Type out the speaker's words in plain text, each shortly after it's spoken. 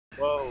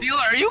Steel,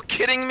 are you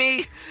kidding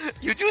me?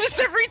 You do this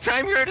every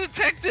time you're a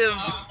detective.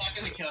 I'm not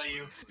gonna kill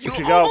you. You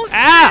go. almost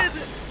Ah!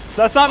 did.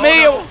 That's not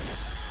me! No.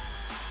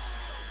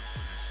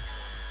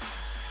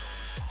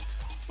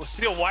 Well,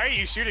 Steel, why are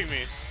you shooting me?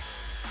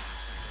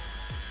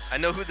 I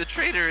know who the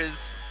traitor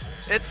is.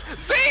 It's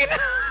Zane!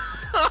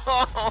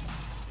 Oh.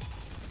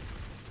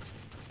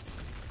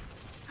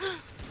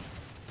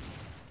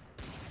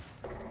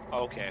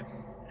 Okay.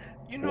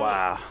 You know,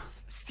 Wow.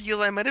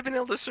 Steel, I might have been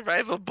able to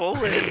survive a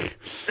bullet.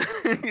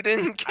 You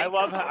didn't. I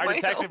love how our my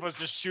detective help. was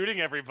just shooting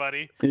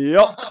everybody.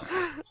 Yep.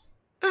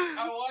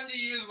 I wanted to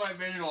use my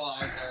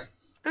visualizer.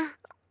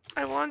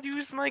 I wanted to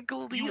use my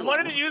gold. You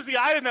wanted to use the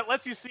item that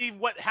lets you see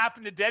what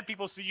happened to dead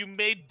people, so you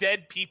made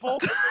dead people?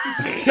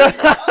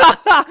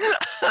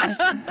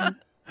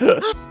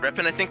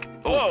 Repin, I think.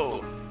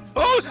 Oh.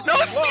 Oh no!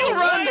 Steel,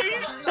 run!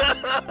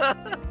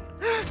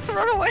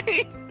 Run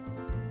away!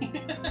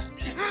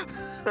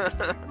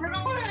 Run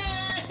away!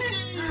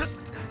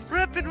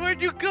 Repin,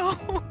 where'd you go?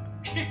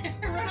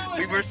 Run away!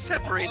 We were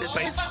separated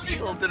by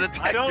Steel, the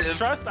detective. I don't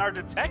trust our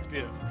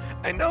detective.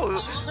 I know,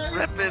 First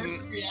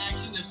Repin.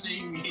 reaction to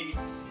seeing me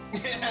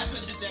as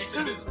a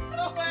detective is run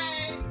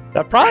away!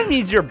 That probably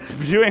means you're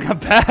doing a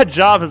bad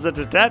job as a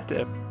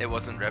detective. It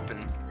wasn't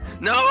Repin.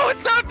 No,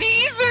 it's not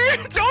me either!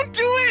 Don't do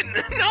it!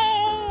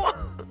 No!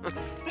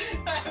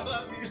 I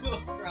love you,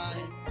 little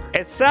crying.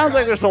 It sounds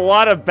like there's a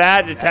lot of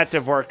bad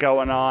detective work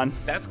going on.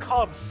 That's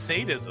called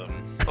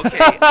sadism.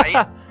 Okay,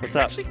 What's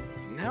up? Actually,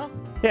 no.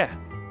 Yeah.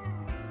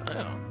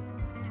 Oh.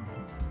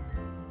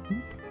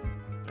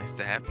 Nice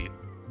to have you.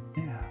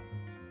 Yeah.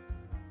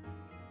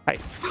 Hi.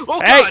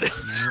 Oh Hey! God!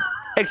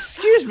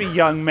 Excuse me,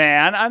 young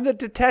man. I'm the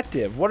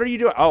detective. What are you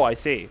doing? Oh, I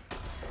see.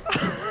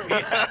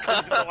 Yeah, 'cause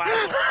he's the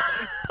last one.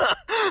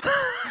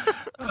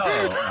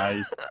 Oh,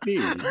 I see.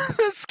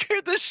 That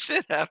scared the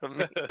shit out of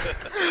me.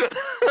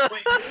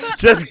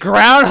 Just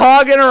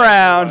groundhogging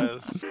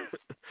around.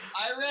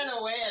 I ran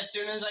away as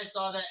soon as I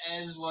saw that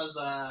Ez was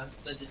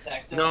the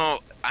detective. No,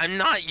 I'm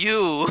not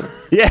you.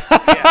 Yeah. I'm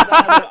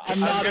I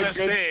not was a gonna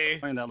good. say.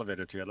 Find the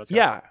elevator too. Let's go.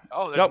 Yeah.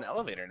 Oh, there's Nope. an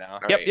elevator now. All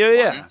Yep, right,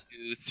 yeah. 1,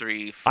 2,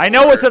 3, 4. I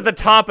know what's at the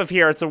top of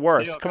here. It's the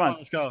worst. Steel, Come on.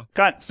 Let's go.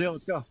 Cut. Steel,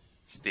 let's go.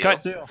 Steel. Cut.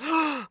 Steel.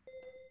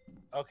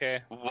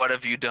 Okay. What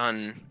have you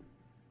done?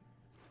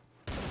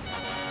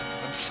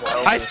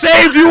 I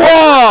saved you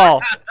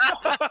all!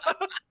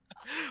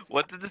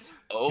 What did this?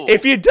 Oh.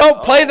 If you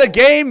don't play the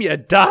game, you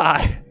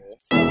die.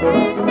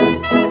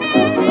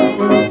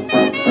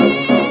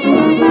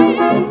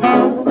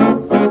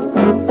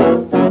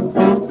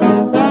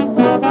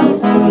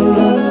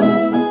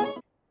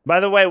 By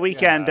the way,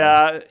 Weekend,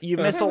 you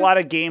missed a lot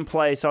of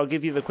gameplay, so I'll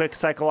give you the quick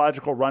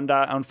psychological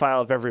rundown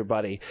file of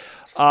everybody.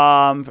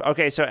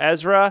 Okay, so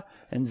Ezra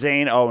and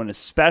Zane, oh, and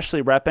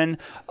especially Repin,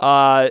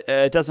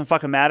 it doesn't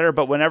fucking matter,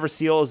 but whenever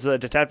Seal is a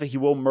detective, he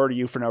will murder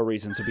you for no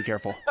reason, so be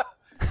careful.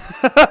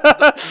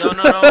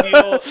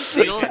 No.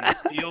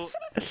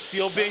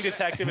 Steel being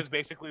detective is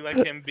basically like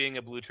him being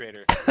a blue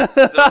trader.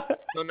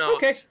 No.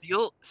 Okay.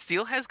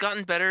 Steel has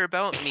gotten better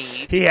about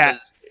me. Yeah.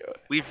 Because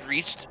we've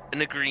reached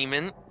an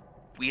agreement.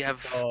 We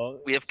have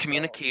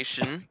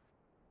communication.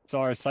 So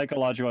our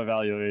psychological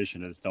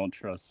evaluation is don't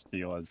trust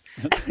Steel as.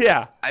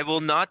 Yeah. I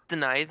will not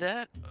deny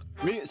that.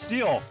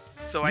 Steel.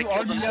 So I You killed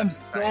argue him them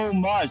last so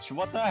time. much.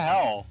 What the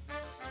hell?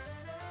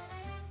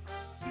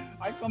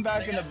 I come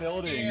back in the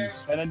building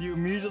and then you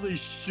immediately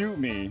shoot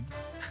me.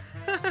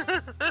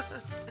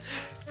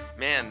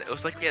 Man, it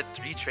was like we had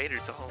 3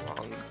 traitors all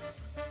along.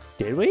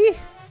 Did we?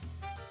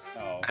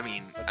 No. I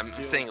mean, but I'm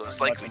Steel saying it is was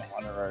very like much we. an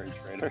honorary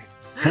traitor.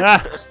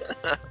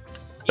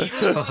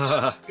 Even though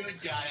I'm a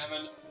good guy, I'm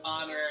an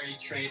honorary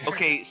traitor.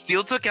 Okay,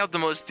 Steel took out the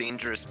most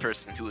dangerous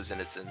person who was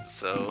innocent,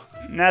 so.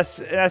 Now,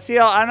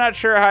 Steel, I'm not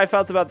sure how I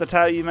felt about the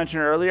title you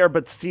mentioned earlier,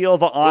 but Steel,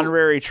 the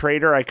honorary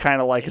traitor, I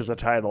kind of like as a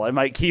title. I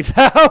might keep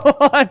that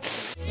one.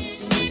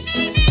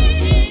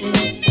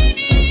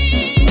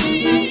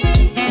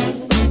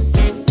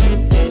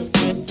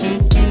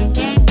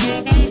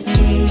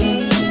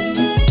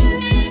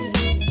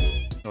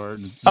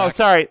 Oh,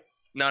 sorry.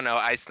 No,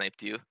 I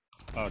sniped you.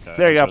 Okay.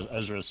 There you go.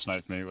 Ezra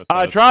sniped me with.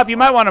 Dropp, you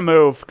might want to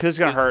move, because it's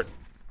going to hurt.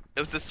 It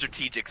was a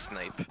strategic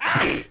snipe.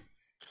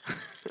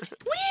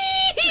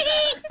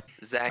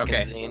 Zach Okay.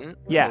 and Zane.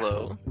 Yeah.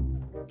 Hello.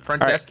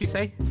 Front desk, you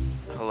say?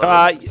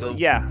 Hello. So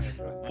Yeah.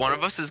 one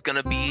of us is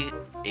gonna be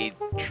a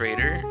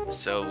traitor,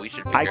 so we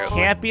should figure I out.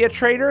 can't be a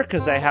traitor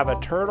because I have a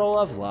turtle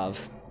of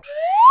love.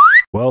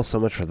 Well, so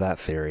much for that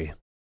theory.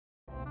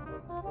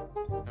 All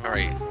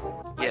right.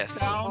 Yes.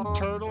 Found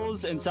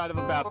turtles inside of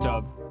a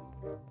bathtub.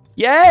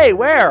 Yay!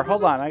 Where?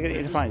 Hold on, I need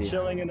to Just find you.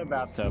 chilling in a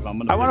bathtub. I'm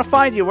gonna. I want to visit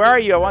find you. Where are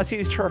you? I want to see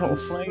these I'm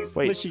turtles. playing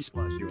Wait, Squishy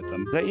Splashy with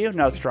them. is that you?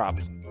 No, it's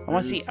Dropp. I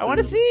want to see. I want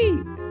to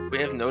see. We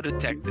have no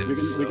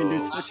detectives. We can do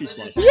so- Squishy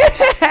Splashy.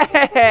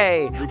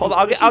 Yay! Hold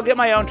on, I'll get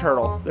my own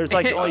turtle. There's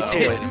like only 2.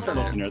 There's 2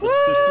 turtles in here. There's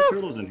 2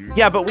 turtles in here.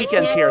 Yeah, but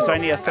Weekend's here, so I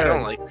need a I third.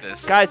 don't like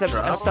this. Guys, I'm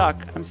Drop. stuck.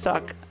 I'm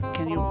stuck.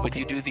 Can you? Would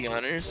you do the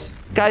honors?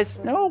 Guys,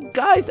 no,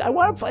 guys, I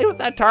want to play with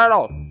that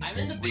turtle. I'm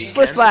in the We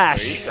Splish can.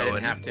 splash. There you I go.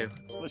 didn't have to.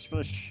 Splish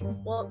splish.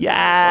 Well, Yay!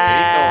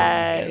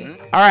 There you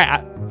go. All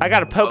right, I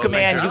got a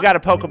Pokemon. You got a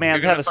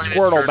Pokemon. Let's have a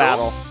Squirtle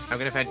battle. I'm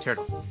gonna find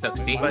Turtle. Look,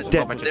 see? But There's a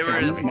whole bunch of there were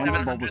turtles over here.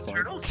 700 Bulbasaur.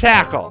 turtles?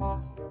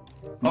 Tackle.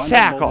 Mine's a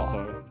Tackle.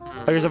 Bulbasaur.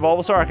 Oh, here's a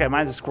Bulbasaur. Okay,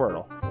 mine's a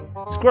Squirtle.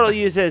 Squirtle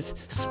uses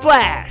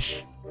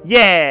Splash.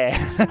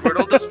 Yeah.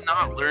 Squirtle does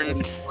not learn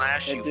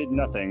Splash. It did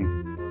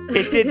nothing.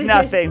 It did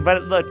nothing, but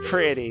it looked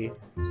pretty.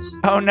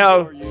 Oh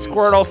no,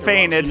 Squirtle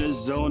fainted.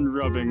 Zone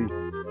rubbing.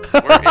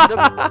 We're in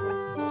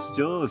the...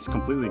 Still is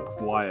completely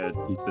quiet.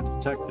 He's the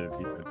detective.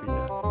 He could be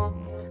dead.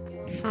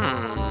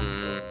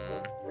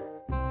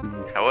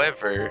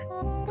 However,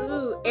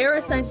 Ooh,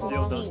 Aeroscience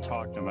Still is does neat.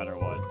 talk no matter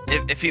what.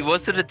 if he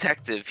was a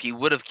detective, he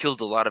would have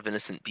killed a lot of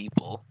innocent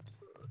people.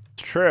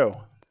 It's true.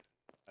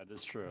 That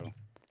is true.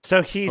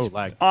 So he's Oh,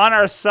 lag. on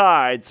our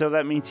side, so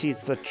that means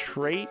he's the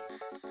traitor?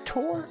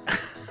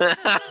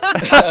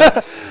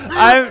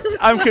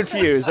 I'm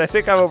confused. I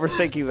think I'm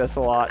overthinking this a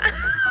lot.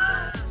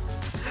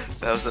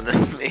 That was an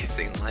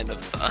amazing line of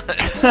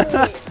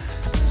thought.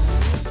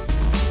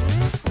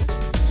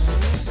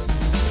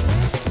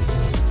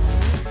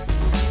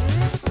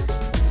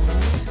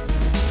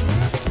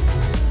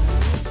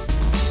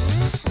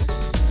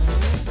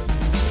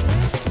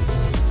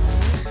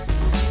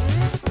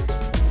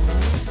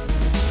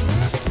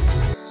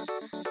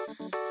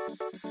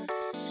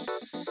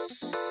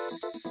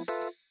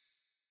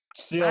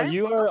 Seal,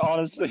 you are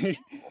honestly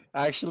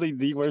actually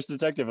the worst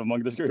detective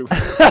among this group.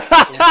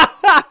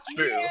 That's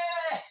true.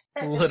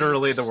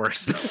 Literally the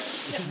worst.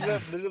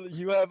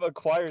 You have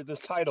acquired this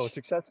title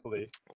successfully.